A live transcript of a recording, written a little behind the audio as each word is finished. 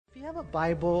have a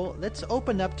Bible, let's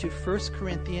open up to 1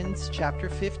 Corinthians chapter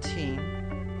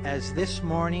 15, as this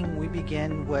morning we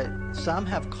begin what some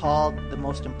have called the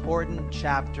most important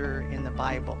chapter in the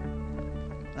Bible.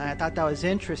 And I thought that was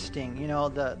interesting. You know,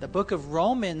 the book of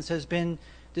Romans has been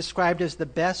described as the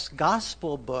best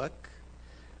gospel book.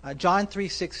 John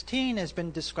 3:16 has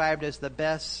been described as the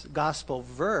best gospel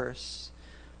verse.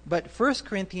 But 1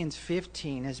 Corinthians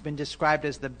 15 has been described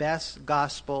as the best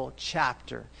gospel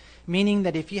chapter, meaning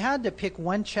that if you had to pick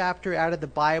one chapter out of the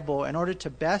Bible in order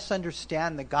to best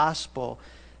understand the gospel,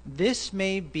 this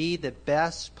may be the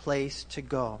best place to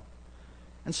go.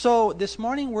 And so this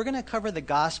morning we're going to cover the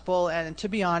gospel, and to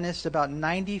be honest, about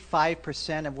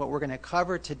 95% of what we're going to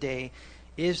cover today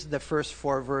is the first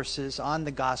four verses on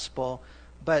the gospel.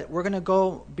 But we're going to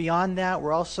go beyond that.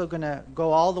 We're also going to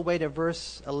go all the way to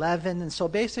verse 11. And so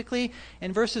basically,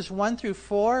 in verses 1 through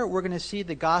 4, we're going to see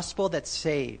the gospel that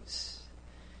saves.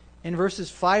 In verses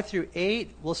 5 through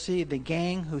 8, we'll see the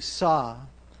gang who saw.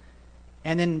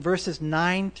 And in verses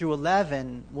 9 through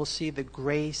 11, we'll see the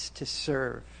grace to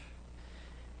serve.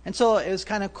 And so it was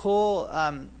kind of cool,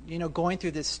 going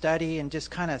through this study and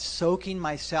just kind of soaking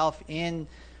myself in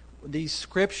these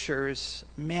scriptures.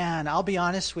 Man, I'll be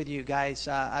honest with you guys.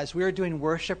 As we were doing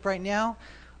worship right now,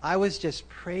 I was just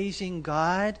praising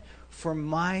God for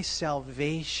my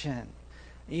salvation.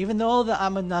 Even though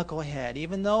I'm a knucklehead,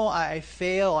 even though I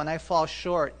fail and I fall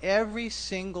short every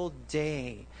single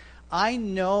day, I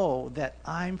know that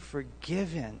I'm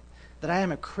forgiven, that I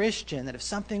am a Christian, that if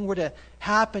something were to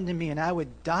happen to me and I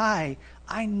would die,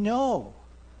 I know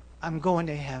I'm going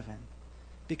to heaven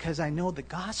because I know the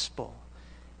gospel.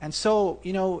 And so,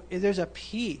 there's a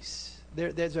peace,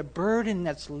 there's a burden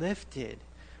that's lifted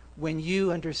when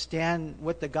you understand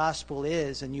what the gospel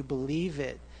is and you believe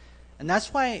it. And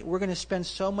that's why we're going to spend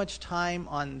so much time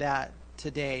on that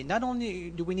today. Not only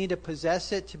do we need to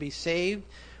possess it to be saved,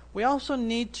 we also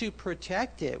need to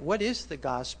protect it. What is the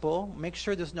gospel? Make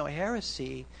sure there's no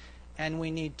heresy, and we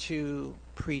need to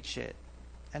preach it.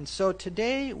 And so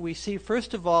today we see,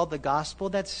 first of all, the gospel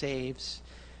that saves.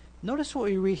 Notice what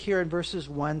we read here in verses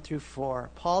 1 through 4.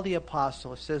 Paul the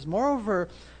Apostle says, "Moreover,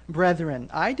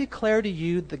 brethren, I declare to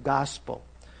you the gospel,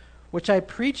 which I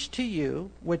preached to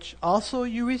you, which also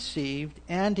you received,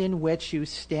 and in which you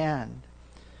stand,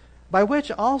 by which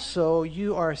also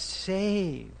you are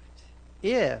saved,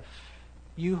 if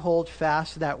you hold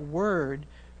fast that word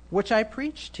which I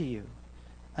preached to you,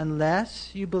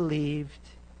 unless you believed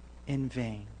in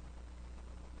vain."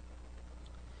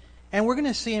 And we're going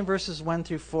to see in verses 1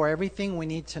 through 4 everything we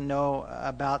need to know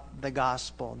about the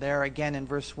gospel. There again in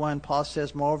verse 1, Paul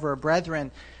says, "Moreover, brethren,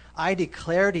 I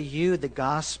declare to you the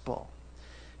gospel."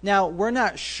 Now, we're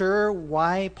not sure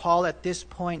why Paul at this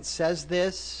point says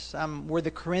this. Were the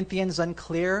Corinthians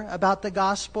unclear about the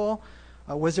gospel?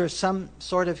 Was there some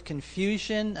sort of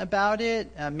confusion about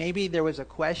it? Maybe there was a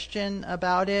question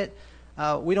about it.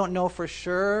 We don't know for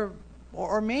sure.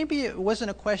 Or maybe it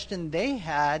wasn't a question they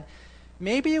had.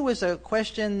 Maybe it was a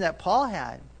question that Paul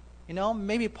had.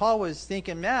 Maybe Paul was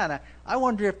thinking, man, I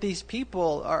wonder if these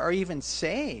people are even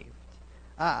saved.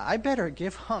 I better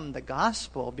give them the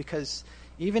gospel, because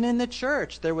even in the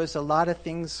church, there was a lot of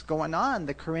things going on.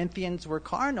 The Corinthians were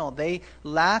carnal. They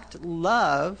lacked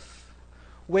love,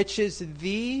 which is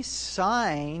the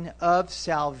sign of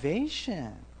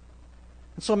salvation.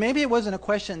 And so maybe it wasn't a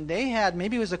question they had.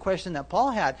 Maybe it was a question that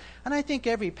Paul had. And I think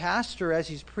every pastor, as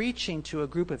he's preaching to a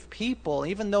group of people,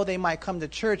 even though they might come to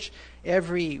church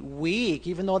every week,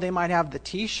 even though they might have the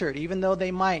t-shirt, even though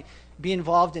they might be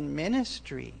involved in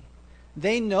ministry,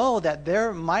 they know that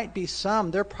there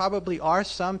probably are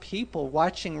some people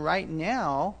watching right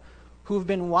now who've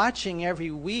been watching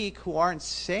every week who aren't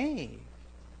saved.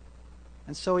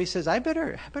 And so he says, I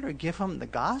better give them the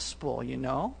gospel,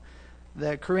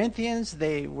 The Corinthians,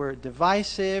 they were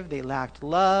divisive, they lacked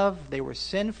love, they were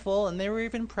sinful, and they were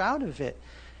even proud of it.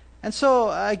 And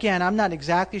so, again, I'm not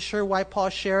exactly sure why Paul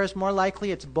shares. More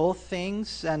likely it's both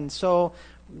things. And so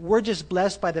we're just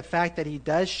blessed by the fact that he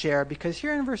does share, because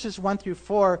here in verses 1 through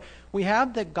 4, we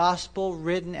have the gospel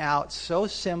written out so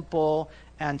simple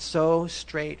and so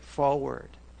straightforward.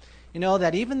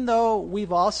 That even though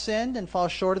we've all sinned and fall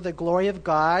short of the glory of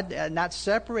God, and that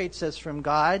separates us from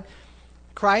God,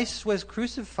 Christ was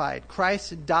crucified.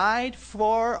 Christ died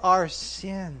for our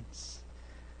sins.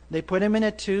 They put him in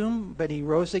a tomb, but he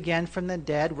rose again from the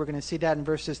dead. We're going to see that in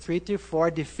verses 3 through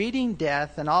 4, defeating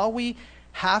death. And all we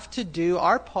have to do,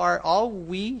 all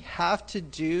we have to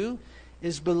do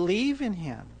is believe in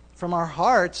him. From our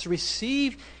hearts,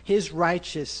 receive his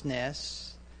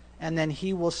righteousness, and then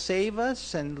he will save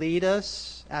us and lead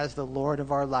us as the Lord of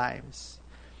our lives.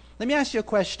 Let me ask you a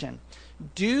question.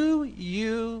 Do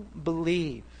you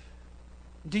believe?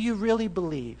 Do you really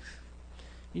believe?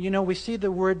 We see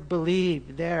the word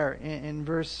believe there in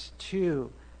verse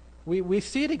 2. We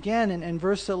see it again in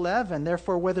verse 11.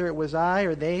 Therefore, whether it was I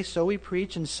or they, so we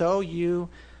preach, and so you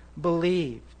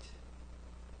believed.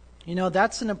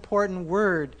 That's an important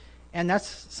word, and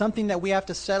that's something that we have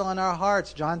to settle in our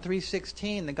hearts. John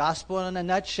 3:16, the gospel in a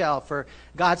nutshell. For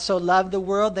God so loved the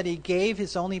world that he gave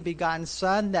his only begotten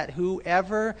Son, that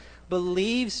whoever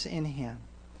believes in him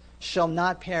shall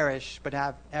not perish, but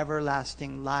have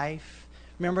everlasting life.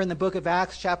 Remember in the book of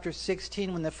Acts chapter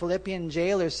 16 when the Philippian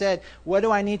jailer said, what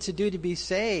do I need to do to be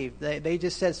saved? They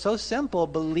just said, so simple,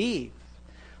 believe.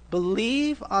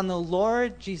 Believe on the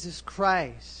Lord Jesus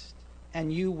Christ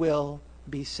and you will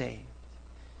be saved.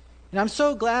 And I'm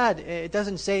so glad it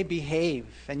doesn't say behave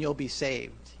and you'll be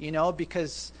saved,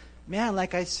 because, man,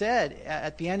 like I said,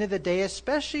 at the end of the day,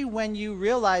 especially when you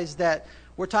realize that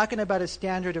we're talking about a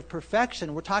standard of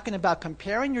perfection, we're talking about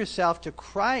comparing yourself to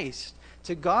Christ,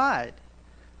 to God,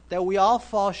 that we all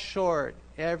fall short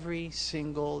every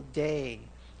single day.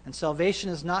 And salvation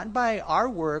is not by our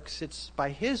works, it's by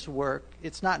his work.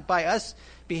 It's not by us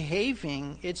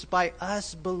behaving, it's by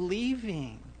us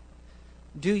believing.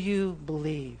 Do you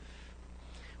believe?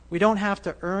 We don't have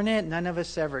to earn it. None of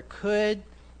us ever could.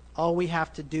 All we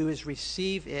have to do is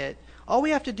receive it. All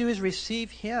we have to do is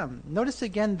receive him. Notice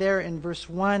again there in verse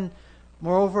 1,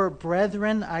 moreover,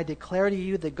 brethren, I declare to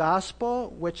you the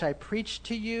gospel which I preached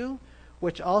to you,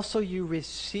 which also you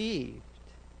received,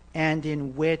 and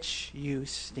in which you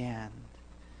stand.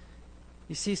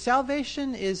 You see,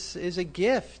 salvation is a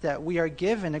gift that we are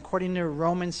given according to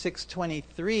Romans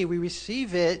 6:23. We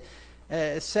receive it.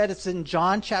 It said it's in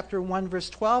John chapter 1 verse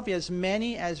 12. As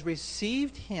many as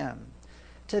received him,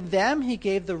 to them he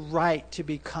gave the right to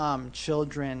become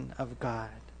children of God.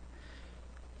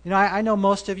 I know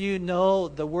most of you know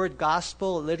the word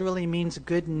gospel literally means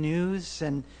good news.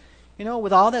 And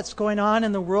with all that's going on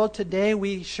in the world today,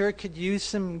 we sure could use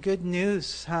some good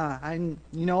news, huh? I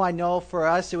know for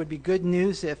us it would be good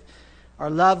news if our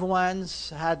loved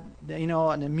ones had,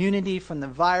 an immunity from the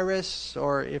virus,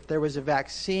 or if there was a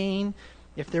vaccine,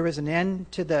 if there was an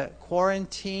end to the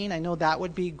quarantine. I know that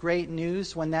would be great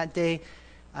news. When that day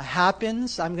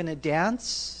happens, I'm going to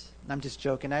dance. I'm just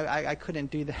joking. I couldn't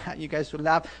do that. You guys would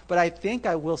laugh. But I think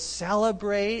I will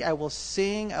celebrate. I will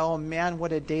sing. Oh, man,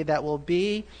 what a day that will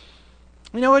be.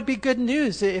 It would be good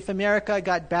news if America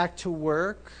got back to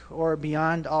work or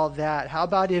beyond all that. How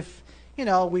about if,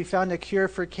 we found a cure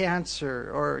for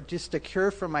cancer or just a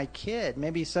cure for my kid?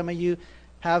 Maybe some of you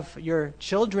have your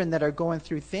children that are going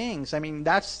through things.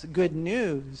 That's good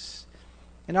news.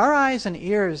 In our eyes and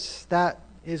ears, that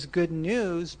is good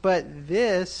news, but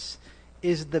this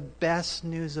is the best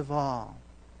news of all.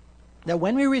 That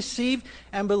when we receive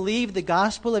and believe the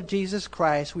gospel of Jesus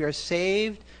Christ, we are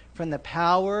saved from the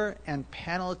power and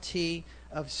penalty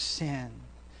of sin.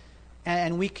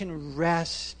 And we can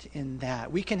rest in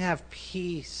that. We can have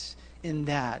peace in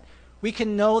that. We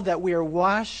can know that we are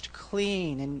washed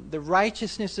clean and the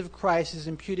righteousness of Christ is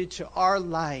imputed to our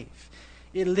life.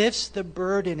 It lifts the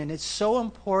burden, and it's so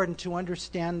important to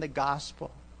understand the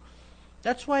gospel.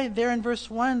 That's why there in verse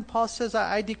 1, Paul says,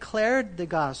 I declared the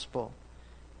gospel.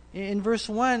 In verse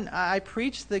 1, I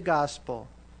preached the gospel.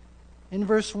 In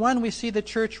verse 1, we see the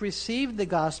church received the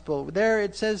gospel. There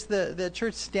it says the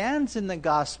church stands in the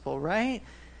gospel, right?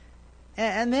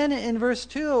 And then in verse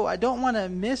 2, I don't want to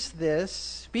miss this.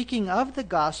 Speaking of the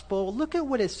gospel, look at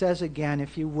what it says again,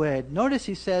 if you would. Notice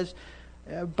he says,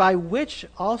 by which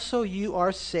also you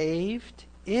are saved,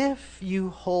 if you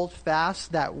hold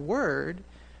fast that word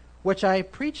which I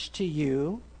preached to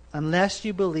you, unless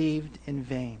you believed in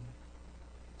vain.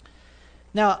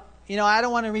 Now, I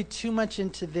don't want to read too much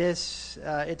into this.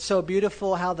 It's so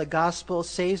beautiful how the gospel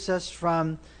saves us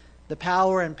from the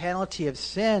power and penalty of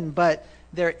sin, but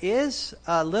there is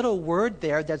a little word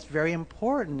there that's very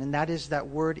important, and that is that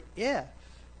word if.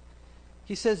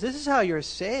 He says this is how you're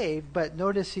saved, but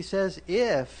notice he says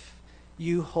if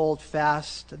you hold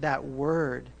fast that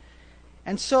word.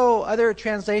 And so other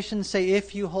translations say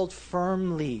if you hold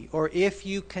firmly, or if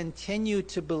you continue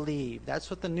to believe. That's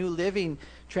what the New Living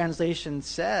Translation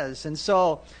says. And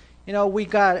so, we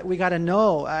got to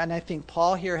know, and I think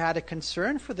Paul here had a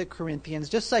concern for the Corinthians,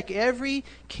 just like every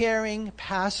caring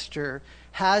pastor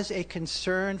has a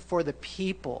concern for the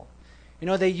people.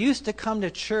 They used to come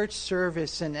to church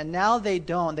service, and now they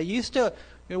don't. They used to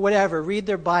read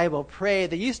their Bible, pray.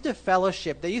 They used to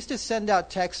fellowship. They used to send out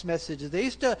text messages. They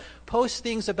used to post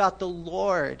things about the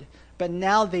Lord, but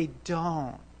now they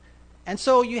don't. And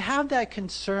so you have that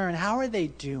concern. How are they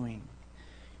doing?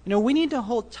 We need to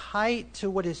hold tight to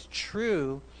what is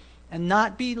true and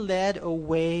not be led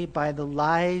away by the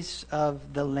lies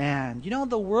of the land.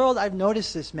 The world, I've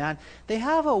noticed this, man, they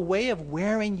have a way of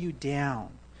wearing you down.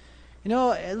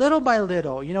 Little by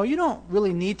little, you don't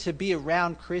really need to be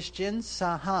around Christians,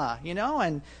 and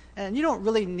you don't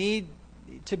really need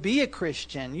to be a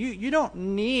Christian. You don't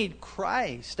need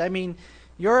Christ. I mean,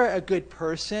 you're a good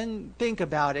person. Think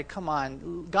about it. Come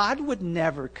on. God would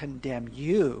never condemn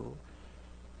you.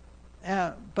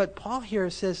 But Paul here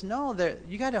says, no,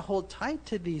 you got to hold tight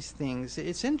to these things.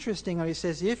 It's interesting how he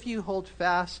says, if you hold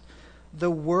fast the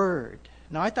word.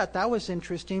 Now, I thought that was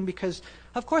interesting because,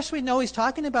 of course, we know he's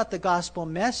talking about the gospel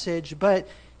message, but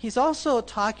he's also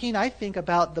talking, I think,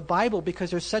 about the Bible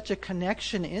because there's such a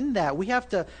connection in that. We have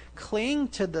to cling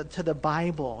to the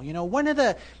Bible. One of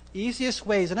the easiest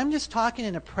ways, and I'm just talking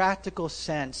in a practical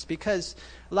sense, because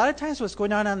a lot of times what's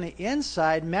going on the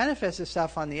inside manifests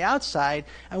itself on the outside,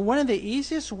 and one of the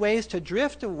easiest ways to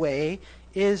drift away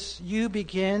is you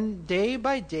begin day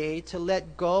by day to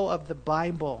let go of the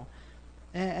Bible,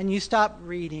 and you stop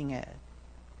reading it.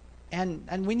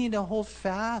 And we need to hold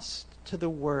fast to the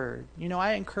Word.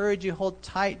 I encourage you, hold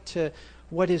tight to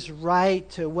what is right,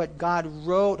 to what God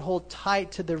wrote. Hold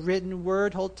tight to the written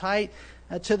Word. Hold tight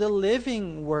to the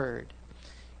living Word.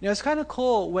 It's kind of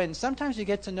cool when sometimes you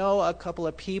get to know a couple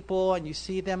of people and you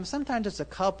see them. Sometimes it's a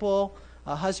couple,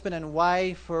 a husband and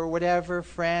wife or whatever,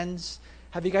 friends.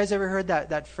 Have you guys ever heard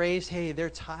that phrase, hey, they're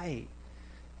tight?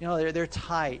 They're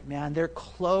tight, man. They're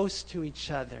close to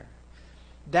each other.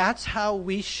 That's how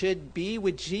we should be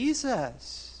with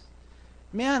Jesus.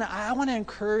 Man, I want to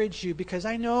encourage you because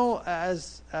I know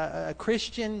as a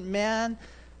Christian man,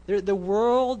 the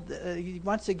world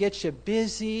wants to get you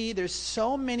busy. There's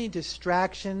so many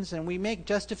distractions, and we make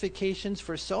justifications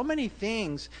for so many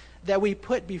things that we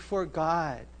put before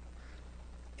God.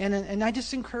 And I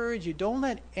just encourage you, don't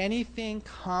let anything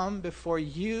come before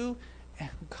you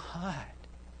and God.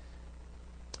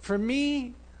 For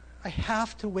me, I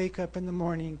have to wake up in the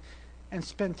morning and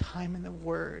spend time in the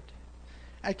Word.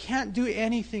 I can't do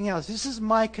anything else. This is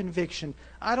my conviction.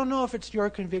 I don't know if it's your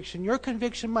conviction. Your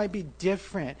conviction might be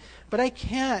different. But I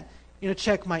can't,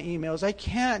 check my emails. I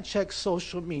can't check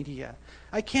social media.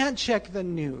 I can't check the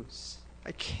news.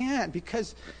 I can't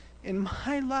because in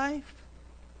my life,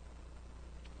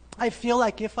 I feel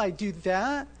like if I do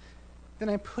that, then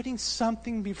I'm putting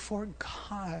something before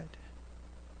God.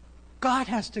 God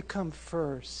has to come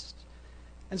first.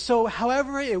 And so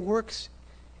however it works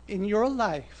in your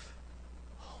life,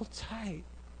 hold tight.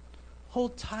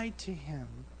 Hold tight to Him.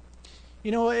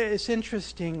 It's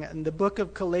interesting. In the book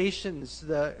of Galatians,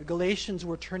 the Galatians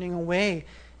were turning away.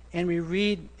 And we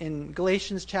read in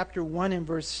Galatians chapter 1 and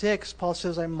verse 6, Paul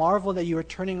says, I marvel that you are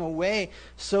turning away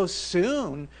so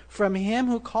soon from Him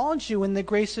who called you in the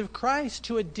grace of Christ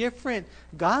to a different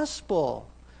gospel.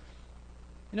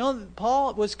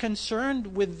 Paul was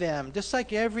concerned with them, just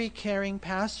like every caring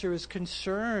pastor is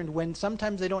concerned when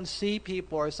sometimes they don't see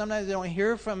people or sometimes they don't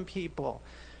hear from people.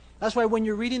 That's why when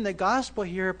you're reading the gospel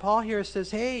here, Paul here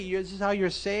says, hey, this is how you're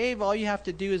saved. All you have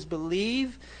to do is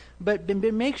believe, but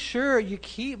make sure you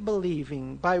keep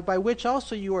believing, by which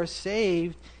also you are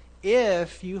saved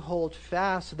if you hold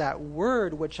fast that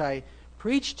word which I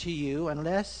preached to you,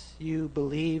 unless you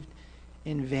believed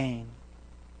in vain.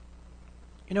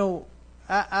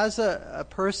 As a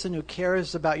person who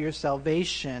cares about your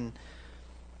salvation,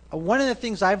 one of the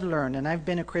things I've learned, and I've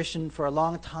been a Christian for a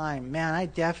long time, man, I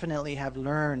definitely have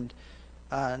learned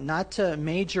not to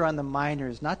major on the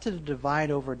minors, not to divide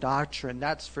over doctrine,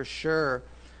 that's for sure.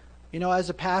 As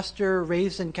a pastor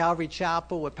raised in Calvary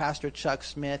Chapel with Pastor Chuck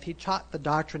Smith, he taught the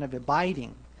doctrine of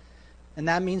abiding. And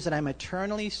that means that I'm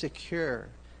eternally secure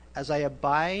as I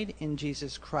abide in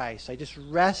Jesus Christ. I just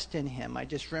rest in Him. I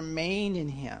just remain in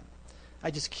Him. I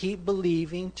just keep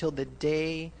believing till the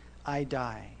day I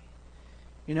die.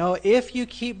 If you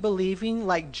keep believing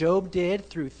like Job did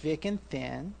through thick and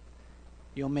thin,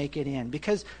 you'll make it in.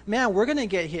 Because, man, we're going to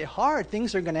get hit hard.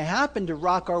 Things are going to happen to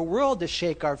rock our world, to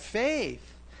shake our faith.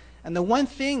 And the one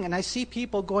thing, and I see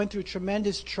people going through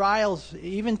tremendous trials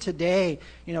even today,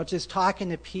 just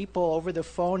talking to people over the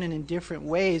phone and in different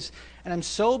ways. And I'm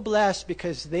so blessed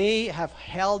because they have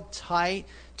held tight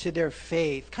to their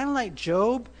faith. Kind of like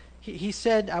Job. He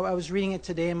said, I was reading it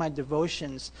today in my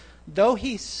devotions, though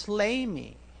He slay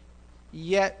me,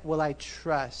 yet will I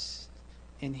trust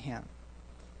in Him.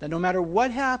 That no matter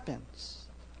what happens,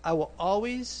 I will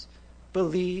always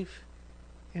believe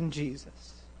in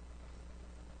Jesus.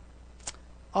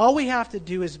 All we have to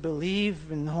do is believe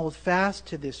and hold fast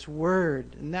to this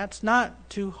word. And that's not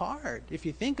too hard if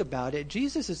you think about it.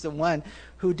 Jesus is the one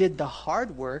who did the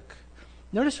hard work.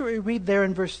 Notice what we read there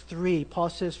in verse 3. Paul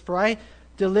says, "For I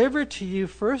delivered to you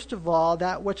first of all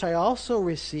that which I also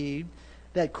received,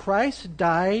 that Christ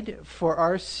died for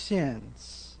our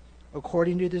sins,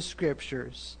 according to the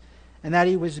Scriptures, and that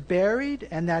he was buried,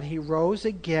 and that he rose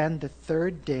again the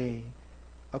third day,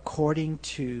 according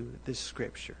to the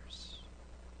Scriptures."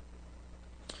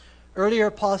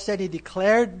 Earlier, Paul said he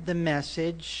declared the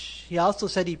message. He also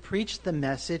said he preached the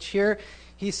message. Here,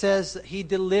 he says he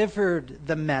delivered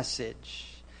the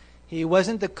message. He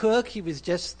wasn't the cook. He was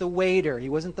just the waiter. He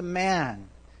wasn't the man.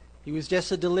 He was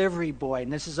just a delivery boy,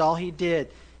 and this is all he did.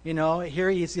 Here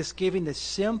he is just giving the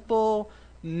simple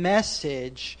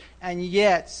message, and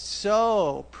yet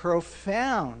so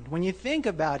profound. When you think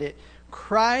about it,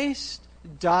 Christ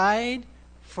died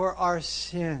for our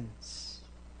sins.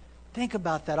 Think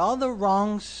about that. All the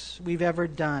wrongs we've ever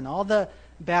done, all the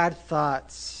bad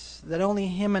thoughts that only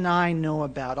him and I know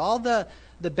about, all the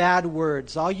bad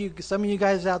words, some of you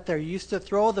guys out there used to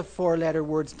throw the 4-letter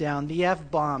words down, the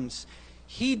F-bombs.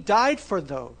 He died for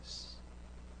those.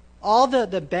 All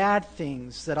the bad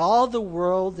things that all the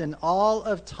world and all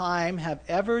of time have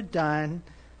ever done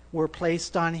were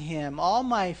placed on him. All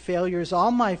my failures,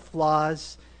 all my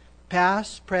flaws,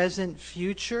 past, present,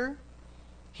 future.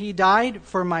 He died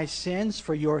for my sins,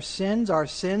 for your sins, our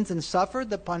sins, and suffered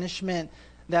the punishment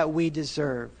that we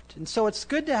deserved. And so it's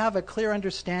good to have a clear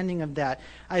understanding of that.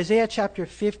 Isaiah chapter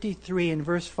 53 and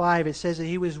verse 5, it says that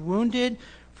he was wounded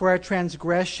for our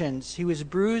transgressions. He was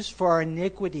bruised for our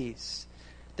iniquities.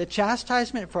 The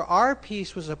chastisement for our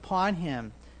peace was upon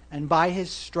him, and by his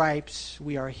stripes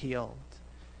we are healed.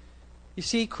 You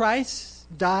see, Christ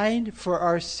died for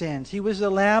our sins. He was the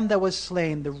lamb that was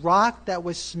slain, the rock that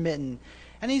was smitten.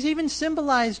 And he's even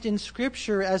symbolized in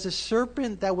Scripture as a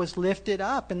serpent that was lifted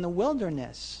up in the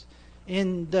wilderness.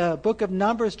 In the book of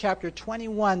Numbers, chapter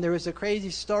 21, there was a crazy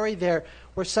story there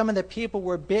where some of the people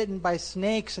were bitten by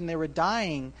snakes and they were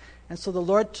dying. And so the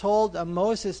Lord told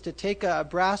Moses to take a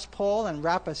brass pole and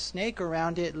wrap a snake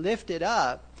around it, lift it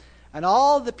up. And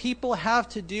all the people have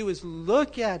to do is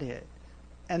look at it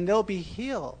and they'll be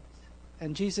healed.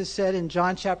 And Jesus said in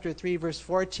John chapter 3, verse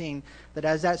 14, that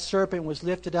as that serpent was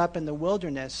lifted up in the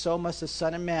wilderness, so must the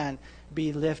Son of Man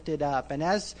be lifted up. And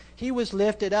as he was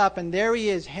lifted up, and there he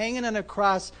is hanging on a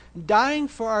cross, dying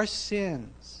for our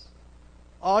sins,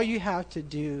 all you have to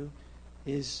do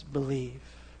is believe.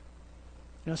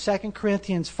 2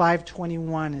 Corinthians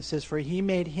 5:21, it says, "For he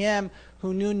made him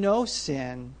who knew no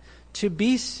sin to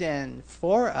be sin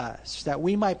for us, that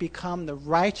we might become the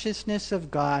righteousness of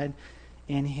God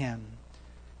in him."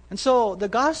 And so the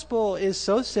gospel is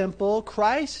so simple.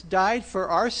 Christ died for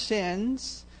our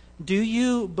sins. Do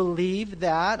you believe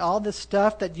that? All the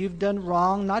stuff that you've done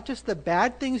wrong, not just the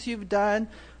bad things you've done,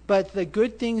 but the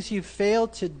good things you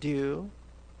failed to do,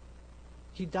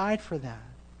 he died for that.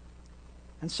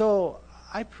 And so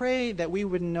I pray that we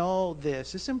would know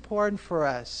this. It's important for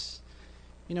us,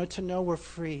 to know we're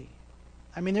free.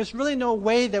 There's really no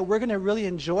way that we're going to really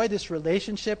enjoy this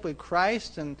relationship with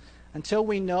Christ until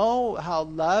we know how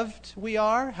loved we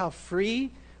are, how free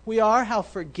we are, how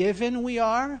forgiven we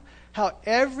are, how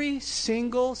every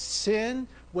single sin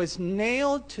was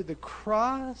nailed to the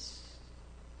cross,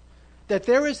 that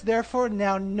there is therefore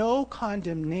now no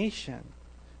condemnation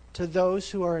to those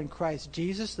who are in Christ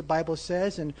Jesus. The Bible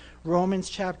says in Romans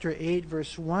chapter 8,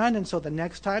 verse 1, and so the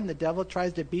next time the devil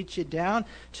tries to beat you down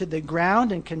to the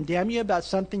ground and condemn you about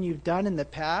something you've done in the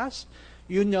past,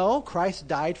 Christ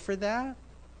died for that.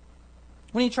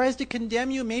 When he tries to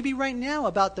condemn you, maybe right now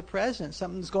about the present,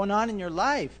 something's going on in your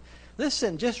life,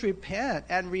 listen, just repent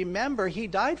and remember he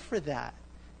died for that.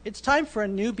 It's time for a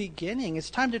new beginning. It's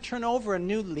time to turn over a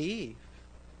new leaf.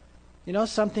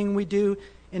 Something we do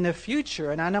in the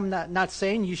future. And I'm not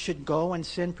saying you should go and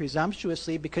sin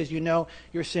presumptuously because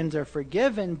your sins are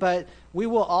forgiven, but we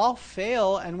will all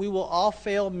fail, and we will all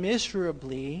fail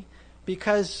miserably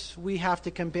because we have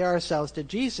to compare ourselves to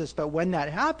Jesus. But when that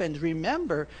happens,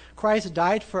 remember, Christ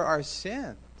died for our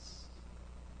sins.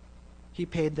 He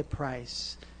paid the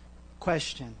price.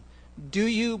 Question: do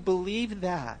you believe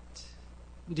that?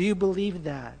 Do you believe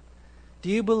that? Do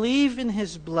you believe in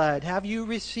his blood? Have you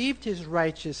received his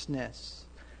righteousness?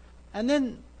 And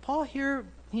then Paul here,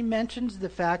 he mentions the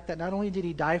fact that not only did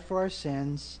he die for our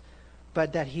sins,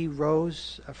 but that he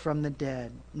rose from the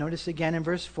dead. Notice again in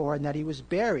verse 4, and that he was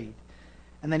buried,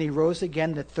 and then he rose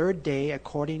again the third day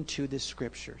according to the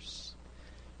Scriptures.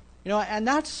 And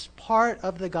that's part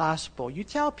of the gospel. You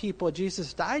tell people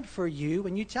Jesus died for you,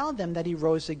 and you tell them that he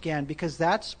rose again, because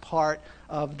that's part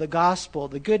of the gospel.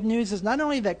 The good news is not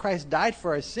only that Christ died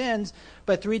for our sins,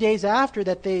 but 3 days after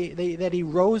that he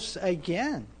rose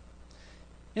again.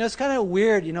 It's kind of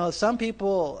weird. Some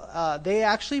people, they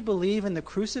actually believe in the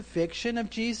crucifixion of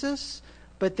Jesus,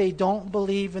 but they don't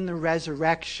believe in the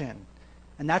resurrection.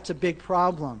 And that's a big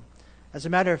problem. As a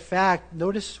matter of fact,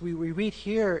 notice we read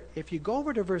here, if you go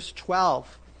over to verse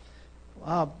 12,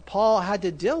 Paul had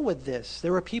to deal with this.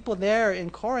 There were people there in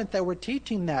Corinth that were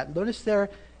teaching that. Notice there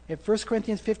in 1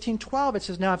 Corinthians 15:12, it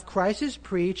says, "Now if Christ is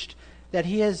preached that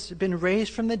he has been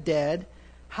raised from the dead,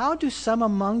 how do some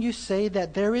among you say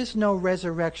that there is no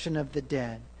resurrection of the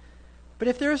dead? But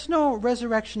if there is no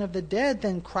resurrection of the dead,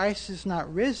 then Christ is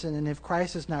not risen. And if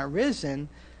Christ is not risen,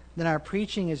 then our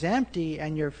preaching is empty,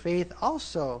 and your faith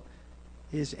also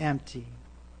is empty."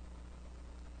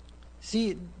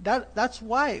 See, that's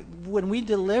why when we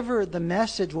deliver the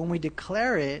message, when we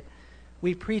declare it,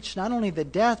 we preach not only the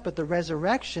death, but the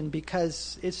resurrection,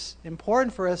 because it's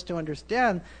important for us to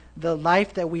understand the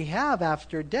life that we have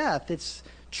after death. It's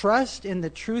trust in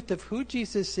the truth of who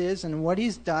Jesus is and what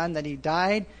he's done, that he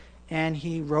died and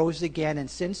he rose again. And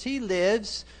since he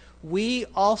lives, we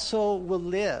also will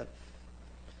live.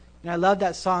 And I love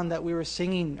that song that we were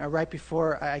singing right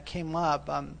before I came up.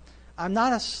 I'm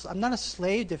not a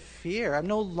slave to fear. I'm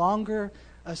no longer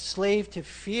a slave to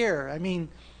fear. I mean,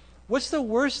 what's the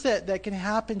worst that can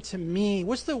happen to me?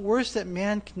 What's the worst that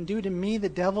man can do to me, the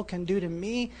devil can do to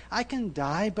me? I can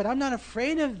die, but I'm not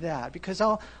afraid of that, because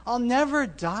I'll never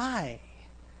die.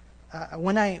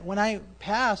 When I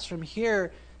pass from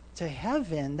here to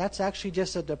heaven, that's actually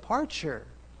just a departure.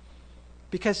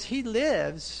 Because he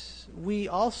lives, we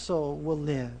also will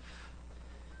live.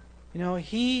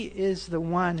 He is the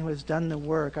one who has done the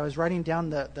work. I was writing down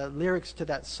the lyrics to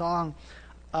that song.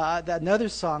 That another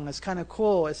song is kind of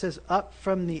cool. It says, "Up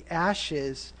from the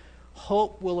ashes,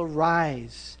 hope will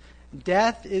arise.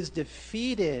 Death is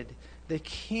defeated. The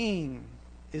King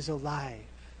is alive."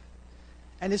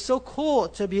 And it's so cool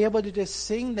to be able to just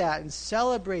sing that and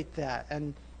celebrate that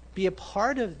and be a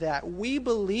part of that. We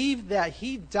believe that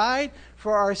he died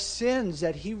for our sins,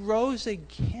 that he rose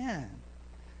again.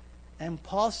 And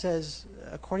Paul says,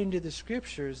 according to the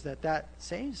scriptures, that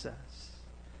saves us.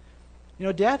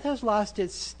 Death has lost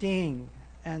its sting.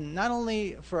 And not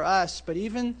only for us, but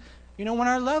even, when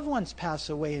our loved ones pass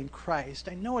away in Christ.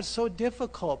 I know it's so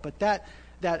difficult, but that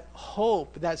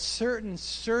hope, that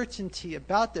certainty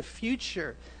about the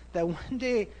future, that one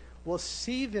day we'll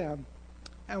see them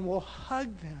and we'll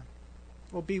hug them,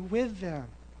 we'll be with them.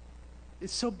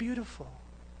 It's so beautiful.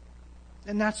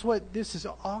 And that's what this is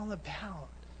all about.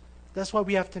 That's why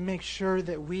we have to make sure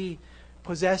that we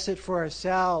possess it for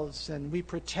ourselves and we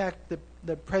protect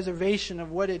the preservation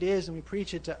of what it is, and we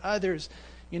preach it to others,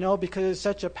 because it's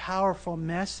such a powerful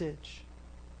message.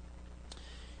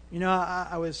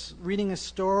 I was reading a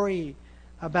story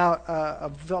about a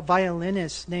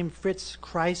violinist named Fritz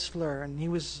Kreisler, and he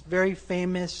was very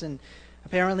famous, and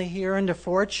apparently he earned a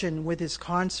fortune with his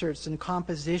concerts and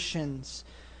compositions.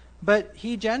 But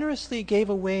he generously gave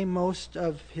away most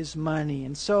of his money.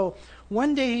 And so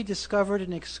one day he discovered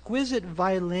an exquisite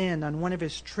violin on one of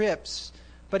his trips,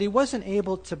 but he wasn't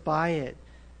able to buy it.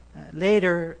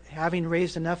 Later, having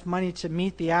raised enough money to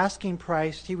meet the asking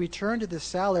price, he returned to the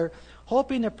seller,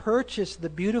 hoping to purchase the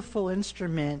beautiful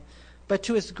instrument. But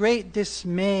to his great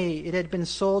dismay, it had been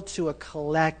sold to a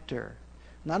collector.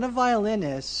 Not a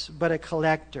violinist, but a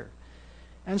collector.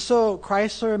 And so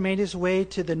Kreisler made his way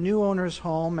to the new owner's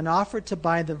home and offered to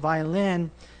buy the violin.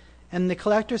 And the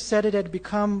collector said it had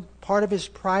become part of his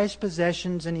prized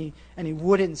possessions, and he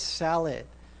wouldn't sell it.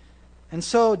 And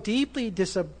so, deeply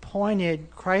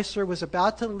disappointed, Kreisler was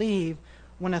about to leave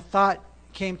when a thought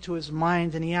came to his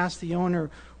mind, and he asked the owner,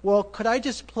 "Well, could I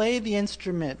just play the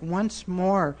instrument once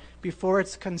more before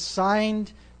it's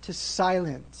consigned to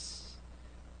silence?"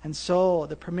 And so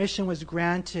the permission was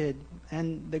granted,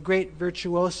 and the great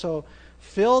virtuoso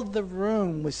filled the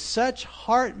room with such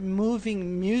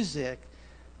heart-moving music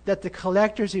that the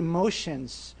collector's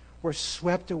emotions were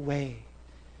swept away.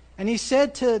 And he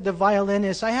said to the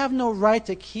violinist, "I have no right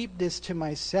to keep this to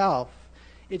myself.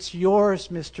 It's yours,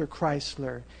 Mr.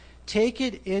 Kreisler. Take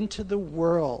it into the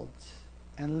world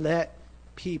and let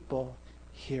people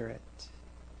hear it."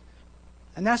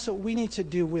 And that's what we need to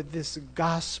do with this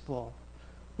gospel.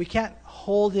 We can't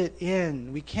hold it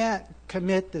in. We can't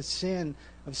commit the sin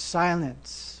of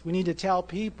silence. We need to tell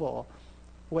people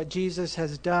what Jesus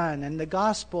has done. And the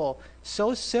gospel,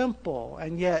 so simple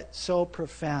and yet so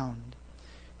profound.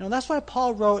 That's why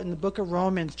Paul wrote in the book of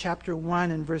Romans chapter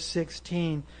 1 and verse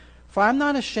 16, "For I'm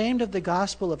not ashamed of the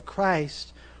gospel of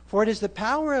Christ, for it is the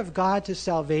power of God to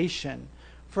salvation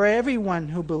for everyone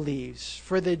who believes,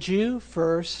 for the Jew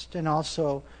first and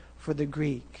also for the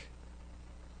Greek."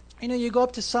 You go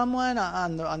up to someone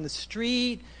on the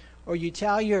street, or you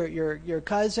tell your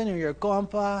cousin or your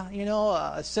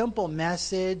compa, a simple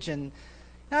message, and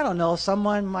I don't know,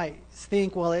 someone might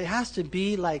think, well, it has to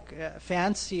be like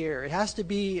fancier, it has to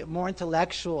be more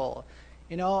intellectual,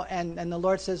 and the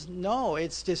Lord says, no,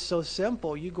 it's just so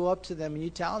simple. You go up to them and you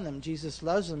tell them Jesus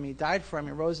loves them, He died for them,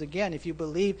 He rose again. If you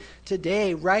believe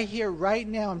today, right here, right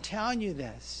now, I'm telling you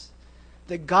this,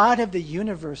 the God of the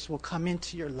universe will come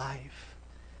into your life.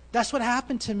 That's what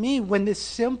happened to me when this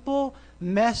simple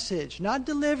message, not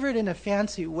delivered in a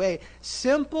fancy way,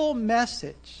 simple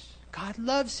message, God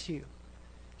loves you.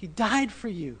 He died for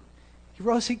you. He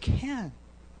rose again.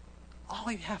 All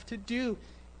you have to do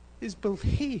is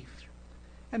believe.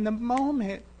 And the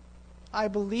moment I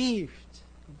believed,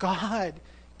 God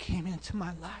came into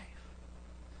my life.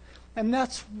 And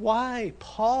that's why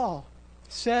Paul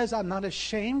says, I'm not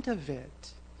ashamed of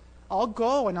it. I'll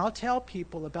go and I'll tell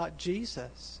people about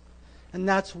Jesus. And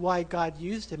that's why God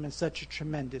used him in such a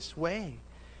tremendous way.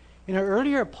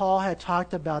 Earlier Paul had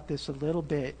talked about this a little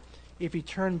bit. If you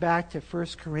turn back to 1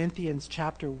 Corinthians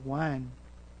chapter 1,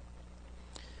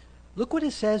 look what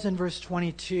it says in verse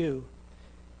 22.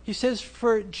 He says,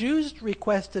 for Jews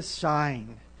request a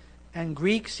sign, and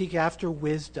Greeks seek after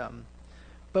wisdom.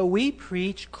 But we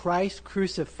preach Christ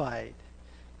crucified.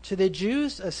 To the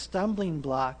Jews a stumbling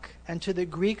block, and to the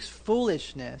Greeks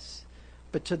foolishness.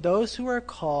 But to those who are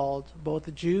called,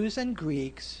 both Jews and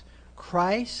Greeks,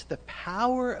 Christ the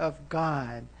power of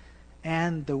God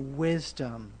and the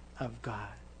wisdom of God.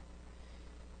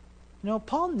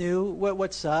 Paul knew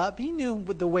what's up. He knew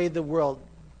the way the world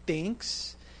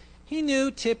thinks. He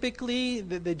knew typically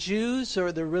the Jews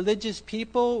or the religious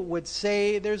people would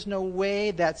say, there's no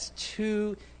way, that's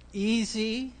too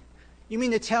easy. You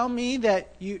mean to tell me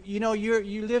that you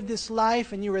lived this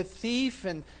life and you were a thief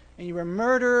and you were a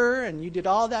murderer and you did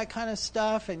all that kind of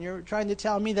stuff, and you're trying to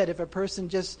tell me that if a person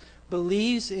just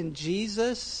believes in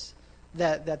Jesus,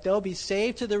 that they'll be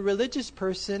saved? To the religious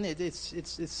person, it's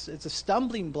a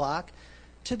stumbling block.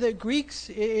 To the Greeks,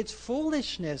 it's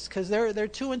foolishness because they're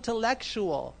too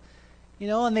intellectual,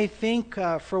 and they think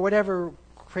for whatever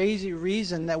crazy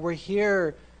reason that we're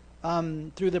here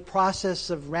through the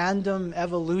process of random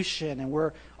evolution and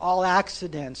we're all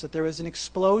accidents, that there was an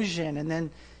explosion and then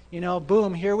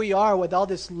boom, here we are with all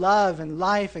this love and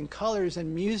life and colors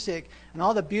and music and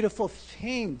all the beautiful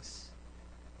things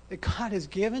that God has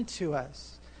given to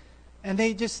us. And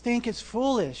they just think it's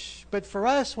foolish. But for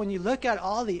us, when you look at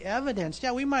all the evidence,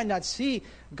 we might not see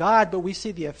God, but we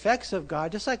see the effects of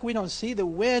God. Just like we don't see the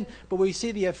wind, but we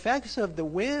see the effects of the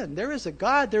wind. There is a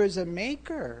God, there is a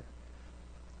maker.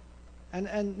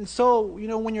 And so,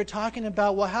 when you're talking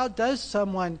about, well, how does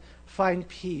someone find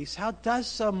peace? How does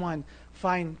someone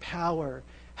find power?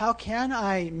 How can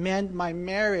I mend my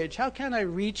marriage? How can I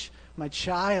reach my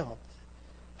child?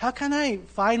 How can I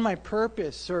find my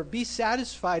purpose or be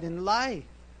satisfied in life?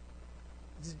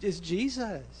 It's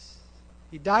Jesus.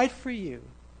 He died for you.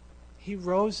 He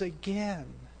rose again.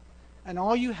 And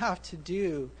all you have to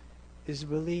do is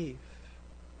believe,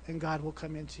 and God will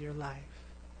come into your life.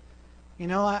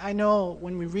 I know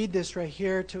when we read this right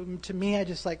here, to me, I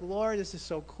just like, Lord, this is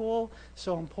so cool,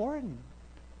 so important.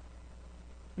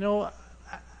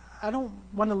 I don't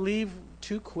want to leave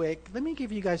too quick. Let me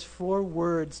give you guys 4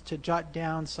 words to jot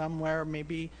down somewhere,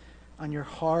 maybe on your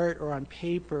heart or on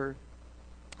paper,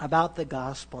 about the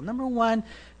gospel. Number 1,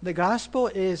 the gospel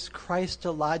is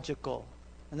Christological.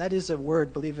 And that is a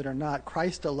word, believe it or not,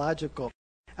 Christological.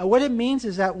 And what it means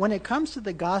is that when it comes to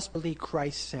the gospel, it's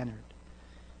Christ-centered.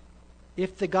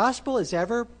 If the gospel is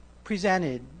ever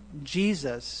presented,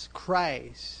 Jesus,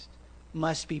 Christ,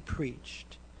 must be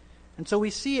preached. And so we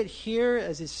see it here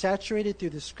as it's saturated through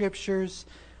the scriptures.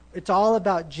 It's all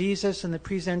about Jesus and the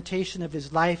presentation of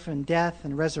his life and death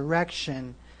and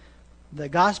resurrection. The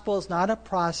gospel is not a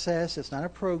process, it's not a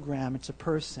program, it's a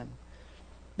person.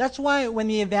 That's why when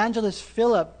the evangelist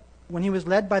Philip, when he was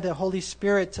led by the Holy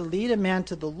Spirit to lead a man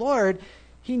to the Lord,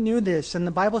 he knew this. And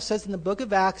the Bible says in the book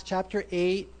of Acts, chapter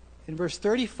 8, in verse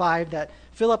 35, that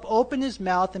Philip opened his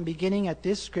mouth and beginning at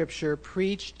this scripture,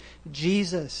 preached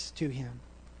Jesus to him.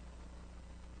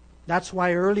 That's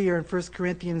why earlier in 1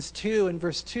 Corinthians 2, in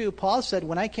verse 2, Paul said,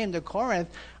 when I came to Corinth,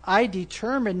 I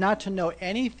determined not to know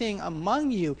anything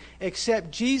among you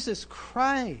except Jesus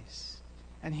Christ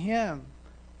and him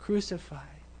crucified.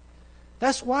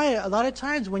 That's why a lot of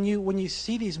times when you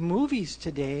see these movies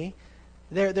today,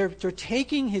 they're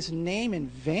taking his name in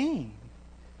vain.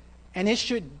 And it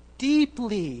should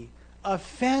deeply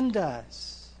offend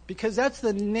us, because that's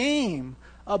the name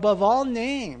above all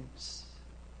names.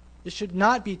 It should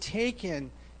not be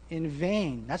taken in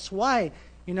vain. That's why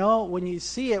When you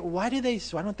see it, why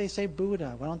don't they say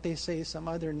Buddha? Why don't they say some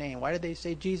other name? Why do they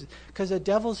say Jesus? Because the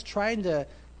devil's trying to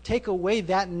take away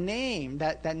that name,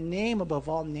 that name above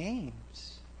all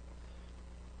names.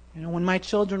 When my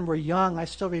children were young, I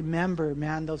still remember,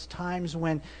 those times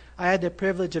when I had the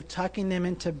privilege of tucking them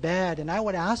into bed, and I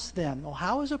would ask them, well,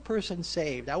 how is a person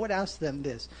saved? I would ask them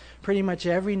this pretty much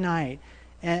every night.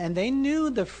 And they knew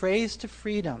the phrase to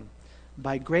freedom: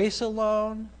 by grace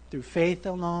alone, through faith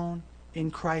alone,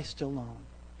 in Christ alone.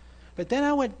 But then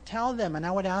I would tell them, and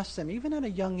I would ask them, even at a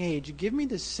young age, give me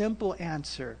the simple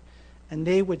answer. And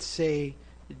they would say,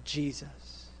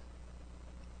 Jesus.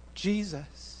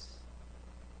 Jesus.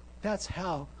 That's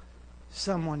how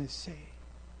someone is saved.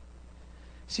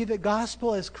 See, the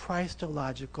gospel is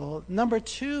Christological. Number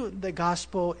 2, the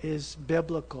gospel is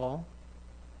biblical.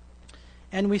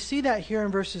 And we see that here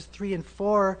in verses 3 and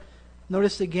 4.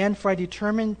 Notice again, for I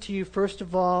determined to you first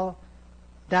of all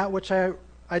that which I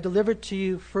delivered to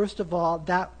you first of all,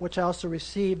 that which I also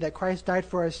received, that Christ died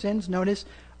for our sins. Notice,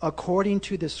 according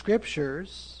to the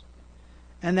Scriptures,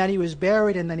 and that he was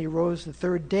buried, and that he rose the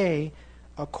third day,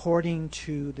 according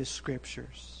to the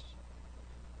Scriptures.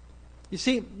 You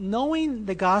see, knowing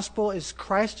the gospel is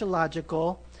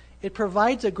Christological, it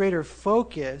provides a greater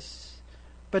focus,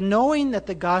 but knowing that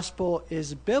the gospel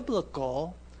is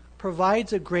biblical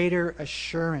provides a greater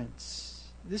assurance.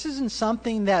 This isn't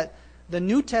something that the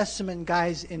New Testament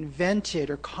guys invented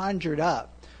or conjured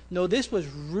up. No, this was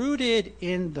rooted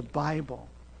in the Bible.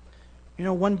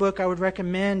 One book I would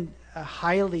recommend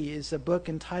highly is a book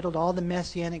entitled All the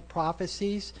Messianic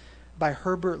Prophecies by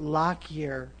Herbert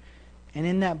Lockyer. And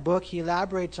in that book, he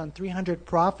elaborates on 300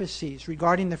 prophecies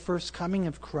regarding the first coming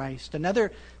of Christ.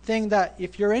 Another thing that,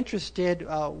 if you're interested,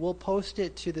 we'll post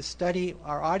it to the study,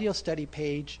 our audio study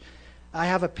page. I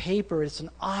have a paper. It's an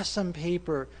awesome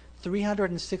paper,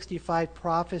 365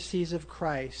 prophecies of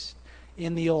Christ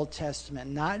in the Old Testament.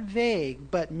 Not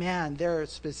vague, but they're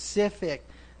specific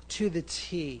to the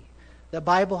T. The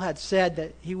Bible had said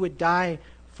that he would die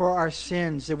for our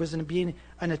sins. There was going to be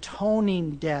an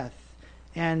atoning death.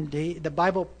 And the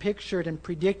Bible pictured and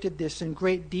predicted this in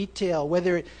great detail,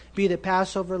 whether it be the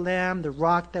Passover lamb, the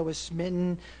rock that was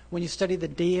smitten, when you study the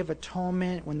Day of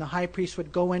Atonement, when the high priest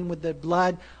would go in with the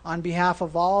blood on behalf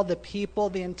of all the people.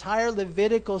 The entire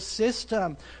Levitical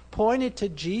system pointed to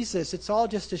Jesus. It's all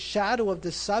just a shadow of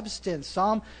the substance.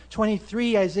 Psalm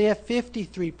 23, Isaiah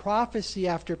 53, prophecy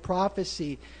after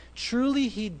prophecy. Truly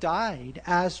he died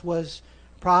as was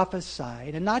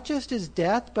prophesied. And not just his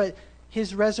death, but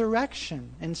his resurrection.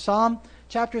 In Psalm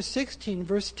chapter 16,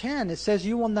 verse 10, it says,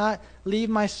 you will not leave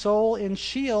my soul in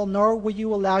Sheol, nor will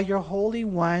you allow your Holy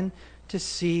One to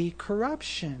see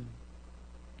corruption.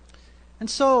 And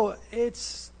so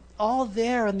it's all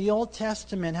there in the Old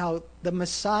Testament, how the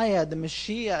Messiah, the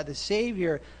Mashiach, the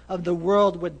Savior of the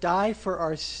world would die for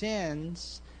our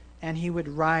sins, and he would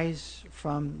rise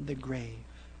from the grave.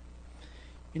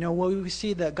 When we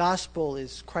see the gospel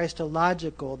is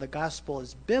Christological, the gospel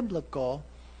is biblical,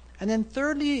 and then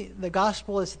thirdly, the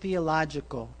gospel is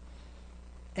theological.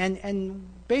 And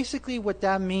basically what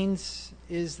that means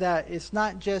is that it's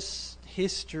not just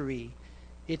history,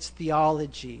 it's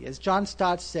theology. As John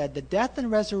Stott said, the death and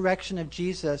resurrection of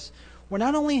Jesus were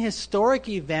not only historic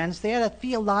events, they had a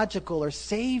theological or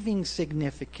saving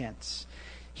significance.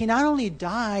 He not only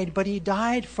died, but he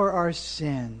died for our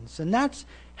sins. And that's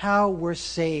how we're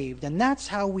saved, and that's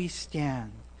how we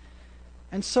stand.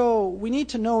 And so we need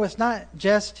to know it's not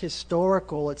just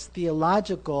historical, it's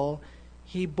theological.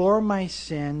 He bore my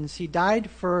sins, he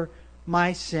died for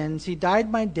my sins, he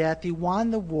died my death, he won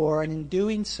the war, and in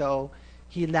doing so,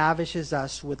 he lavishes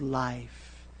us with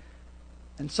life.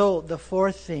 And so the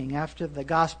fourth thing, after the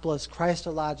gospel is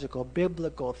Christological,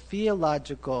 biblical,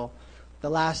 theological,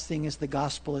 the last thing is the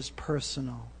gospel is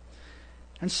personal.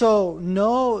 And so,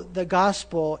 know the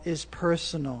gospel is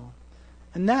personal.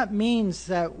 And that means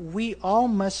that we all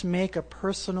must make a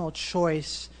personal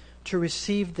choice to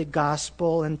receive the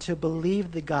gospel and to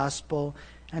believe the gospel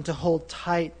and to hold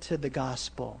tight to the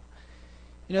gospel.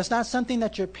 It's not something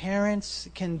that your parents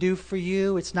can do for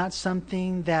you. It's not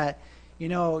something that, I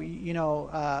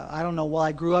don't know, well,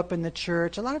 I grew up in the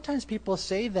church. A lot of times people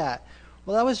say that.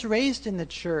 Well, I was raised in the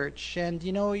church, and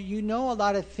you know a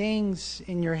lot of things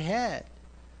in your head.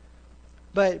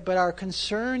 But our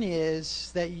concern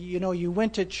is that, you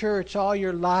went to church all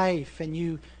your life and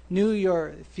you knew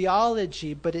your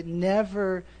theology, but it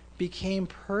never became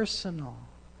personal.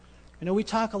 We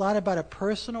talk a lot about a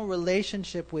personal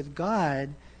relationship with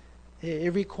God.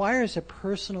 It requires a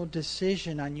personal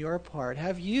decision on your part.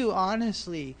 Have you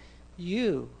honestly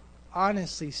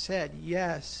said,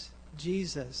 yes,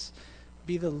 Jesus,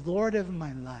 be the Lord of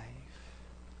my life.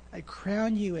 I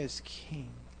crown you as king.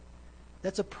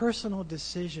 That's a personal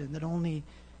decision that only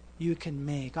you can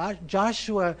make.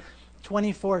 Joshua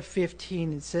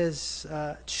 24:15, it says,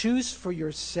 choose for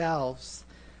yourselves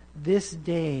this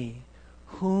day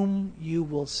whom you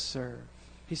will serve.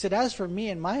 He said, as for me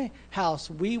and my house,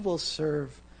 we will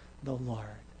serve the Lord.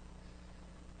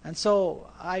 And so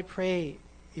I pray,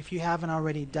 if you haven't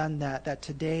already done that, that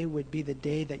today would be the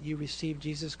day that you receive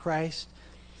Jesus Christ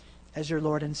as your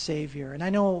Lord and Savior. And I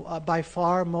know by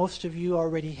far most of you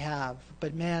already have.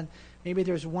 But man, maybe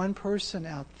there's one person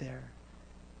out there.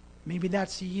 Maybe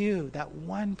that's you, that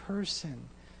one person.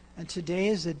 And today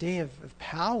is the day of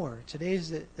power. Today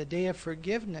is the day of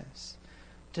forgiveness.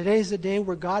 Today is the day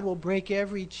where God will break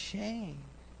every chain.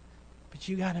 But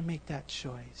you got to make that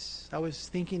choice. I was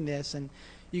thinking this, and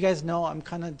you guys know I'm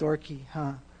kind of dorky,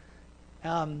 huh?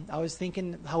 I was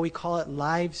thinking how we call it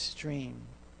live stream.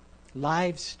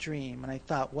 Live stream. And I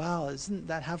thought, wow, doesn't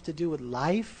that have to do with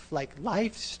life? Like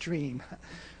life stream.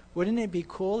 Wouldn't it be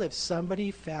cool if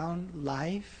somebody found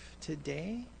life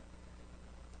today?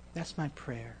 That's my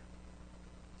prayer.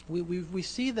 We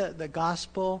see the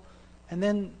gospel, and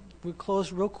then we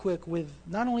close real quick with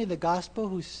not only the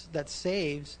gospel that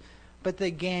saves, but the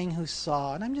gang who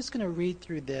saw. And I'm just going to read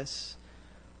through this.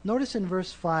 Notice in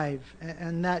verse 5,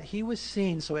 and that he was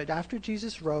seen, so after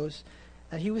Jesus rose,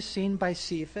 that he was seen by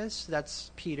Cephas,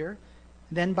 that's Peter,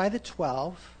 then by the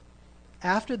 12.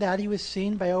 After that he was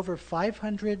seen by over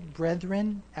 500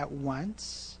 brethren at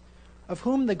once, of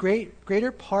whom the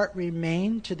greater part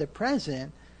remain to the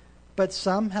present, but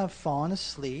some have fallen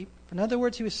asleep. In other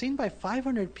words, he was seen by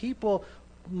 500 people.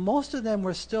 Most of them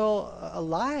were still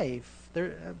alive.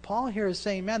 Paul here is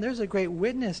saying, man, there's a great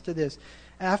witness to this.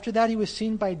 After that, he was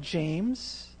seen by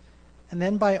James, and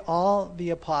then by all the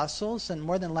apostles. And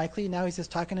more than likely, now he's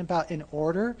just talking about in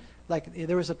order. Like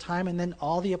there was a time, and then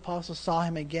all the apostles saw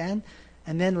him again.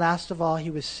 And then last of all,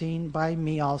 he was seen by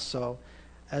me also,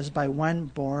 as by one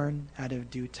born out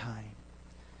of due time.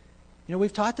 You know,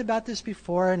 we've talked about this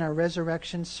before in our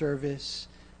resurrection service,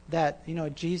 that, you know,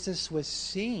 Jesus was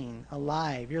seen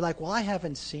alive. You're like, well, I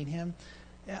haven't seen him.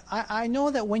 I know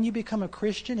that when you become a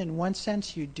Christian, in one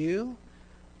sense you do,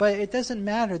 but it doesn't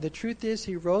matter. The truth is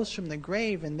he rose from the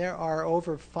grave, and there are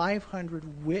over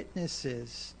 500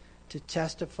 witnesses to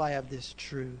testify of this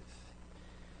truth.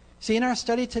 See, in our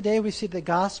study today, we see the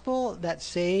gospel that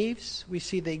saves. We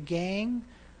see the gang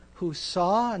who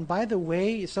saw. And by the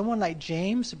way, someone like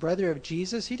James, brother of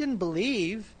Jesus, he didn't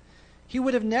believe. He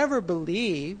would have never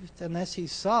believed unless he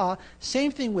saw.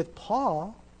 Same thing with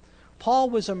Paul.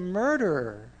 Paul was a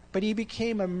murderer, but he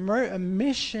became a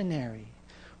missionary.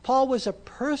 Paul was a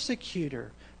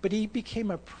persecutor, but he became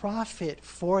a prophet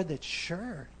for the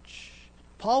church.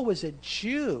 Paul was a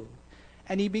Jew,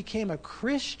 and he became a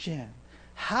Christian.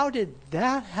 How did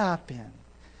that happen?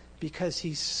 Because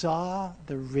he saw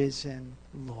the risen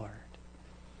Lord.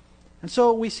 And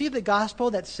so we see the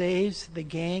gospel that saves, the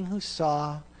gang who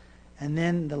saw, and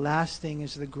then the last thing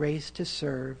is the grace to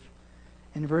serve.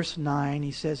 In verse 9,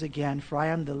 he says again, for I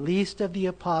am the least of the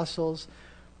apostles,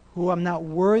 who am not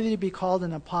worthy to be called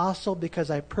an apostle, because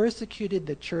I persecuted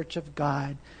the church of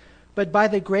God. But by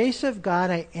the grace of God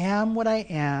I am what I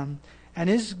am, and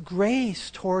his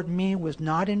grace toward me was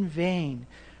not in vain,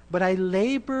 but I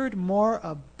labored more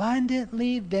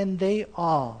abundantly than they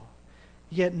all.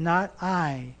 Yet not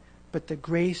I, but the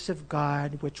grace of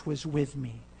God which was with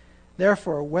me.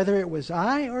 Therefore, whether it was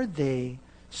I or they,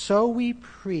 so we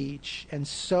preach, and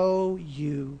so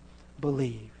you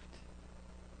believed.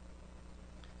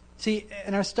 See,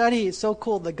 in our study, it's so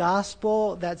cool. The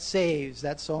gospel that saves,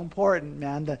 that's so important,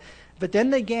 man. But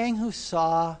then the gang who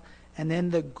saw, and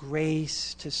then the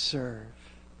grace to serve.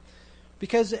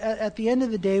 Because at the end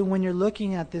of the day, when you're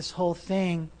looking at this whole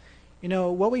thing, you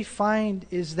know, what we find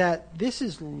is that this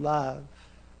is love.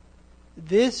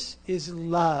 This is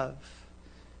love.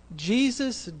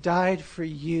 Jesus died for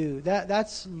you.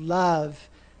 That's love.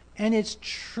 And it's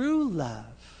true love.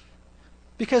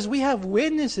 Because we have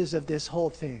witnesses of this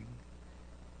whole thing.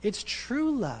 It's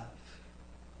true love.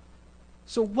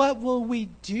 So what will we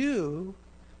do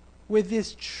with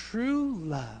this true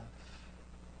love?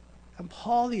 And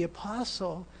Paul the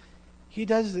Apostle, he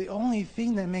does the only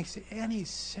thing that makes any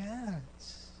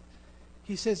sense.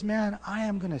 He says, man, I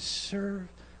am going to serve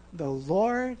the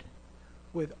Lord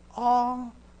with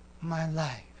all my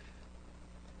life.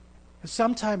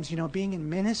 Sometimes, you know, being in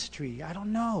ministry, I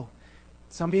don't know.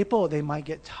 Some people, they might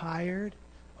get tired.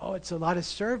 Oh, it's a lot of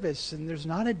service and there's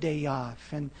not a day off.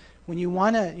 And when you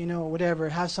want to, you know, whatever,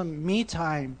 have some me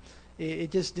time,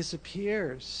 it just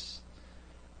disappears.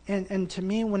 And to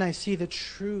me, when I see the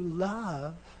true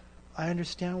love, I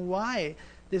understand why.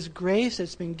 This grace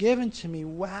that's been given to me,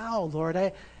 wow,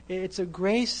 Lord, it's a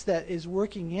grace that is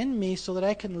working in me so that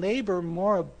I can labor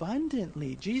more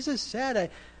abundantly. Jesus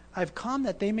said, I've come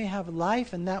that they may have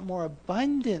life and that more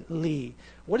abundantly.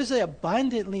 What does the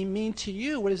abundantly mean to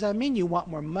you? What does that mean? You want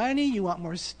more money? You want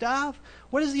more stuff?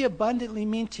 What does the abundantly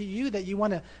mean to you? That you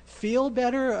want to feel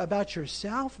better about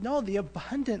yourself? No, the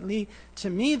abundantly, to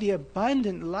me, the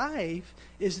abundant life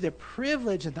is the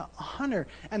privilege and the honor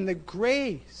and the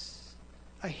grace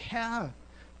I have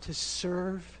to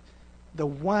serve the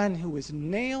one who was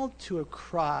nailed to a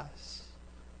cross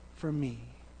for me.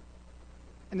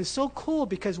 And it's so cool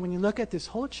because when you look at this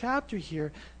whole chapter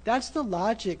here, that's the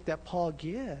logic that Paul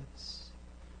gives.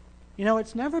 You know,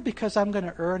 it's never because I'm going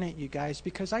to earn it, you guys,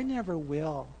 because I never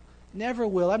will. Never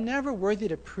will. I'm never worthy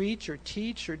to preach or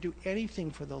teach or do anything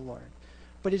for the Lord.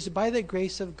 But it's by the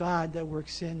grace of God that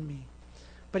works in me.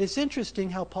 But it's interesting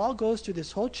how Paul goes through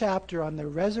this whole chapter on the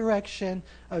resurrection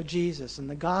of Jesus and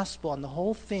the gospel and the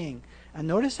whole thing. And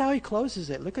notice how he closes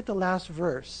it. Look at the last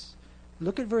verse.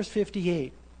 Look at verse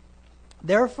 58.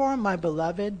 Therefore, my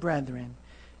beloved brethren,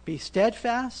 be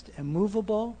steadfast,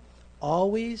 immovable,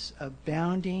 always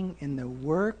abounding in the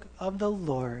work of the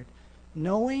Lord,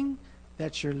 knowing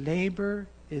that your labor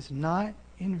is not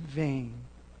in vain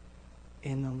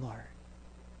in the Lord.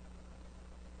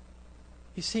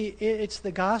 You see, it's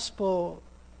the gospel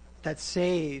that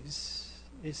saves.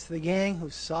 It's the gang who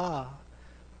saw.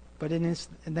 But then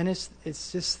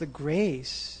it's just the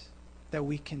grace that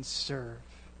we can serve.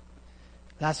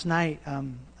 Last night,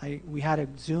 we had a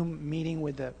Zoom meeting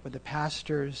with the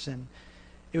pastors, and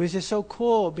it was just so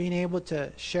cool being able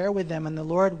to share with them. And the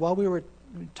Lord, while we were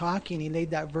talking, He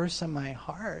laid that verse on my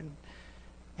heart.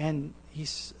 And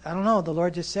I don't know, the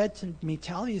Lord just said to me,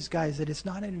 tell these guys that it's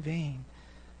not in vain,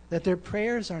 that their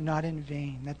prayers are not in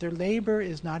vain, that their labor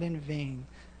is not in vain,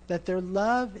 that their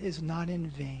love is not in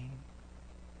vain.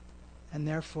 And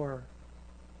therefore,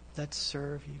 let's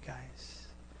serve, you guys.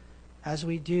 As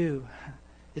we do,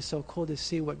 it's so cool to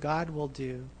see what God will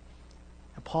do.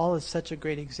 And Paul is such a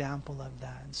great example of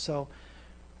that. And so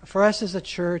for us as a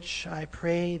church, I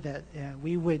pray that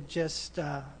we would just,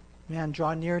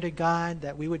 draw near to God,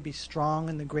 that we would be strong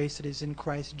in the grace that is in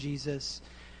Christ Jesus.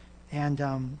 And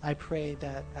I pray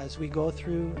that as we go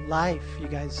through life, you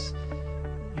guys,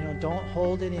 don't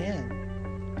hold it in.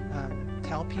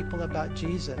 Tell people about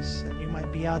Jesus. And you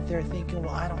might be out there thinking,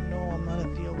 well, I don't know, I'm not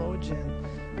a theologian.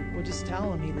 Well, just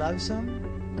tell them He loves them.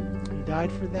 He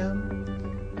died for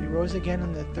them. He rose again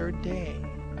on the third day.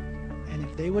 And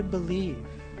if they would believe,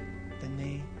 then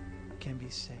they can be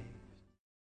saved.